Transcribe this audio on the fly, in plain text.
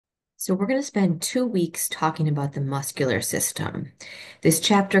So, we're going to spend 2 weeks talking about the muscular system. This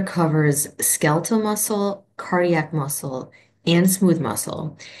chapter covers skeletal muscle, cardiac muscle, and smooth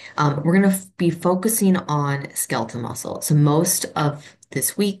muscle. We're going to be focusing on skeletal muscle. So, most of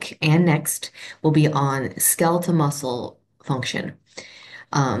this week and next will be on skeletal muscle function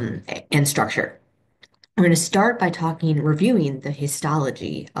and structure. We're going to start by reviewing the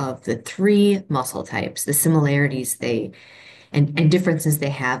histology of the three muscle types, the similarities and differences they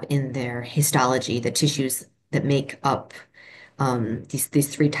have in their histology, the tissues that make up these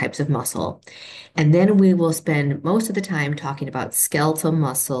three types of muscle. And then we will spend most of the time talking about skeletal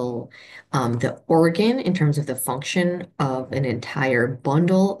muscle, the organ in terms of the function of an entire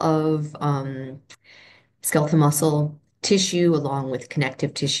bundle of skeletal muscle tissue, along with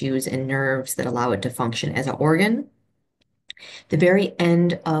connective tissues and nerves that allow it to function as an organ. The very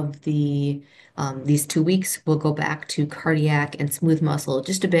end of these 2 weeks, we'll go back to cardiac and smooth muscle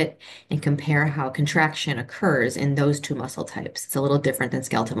just a bit and compare how contraction occurs in those two muscle types. It's a little different than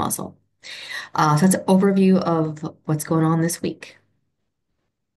skeletal muscle. So that's an overview of what's going on this week.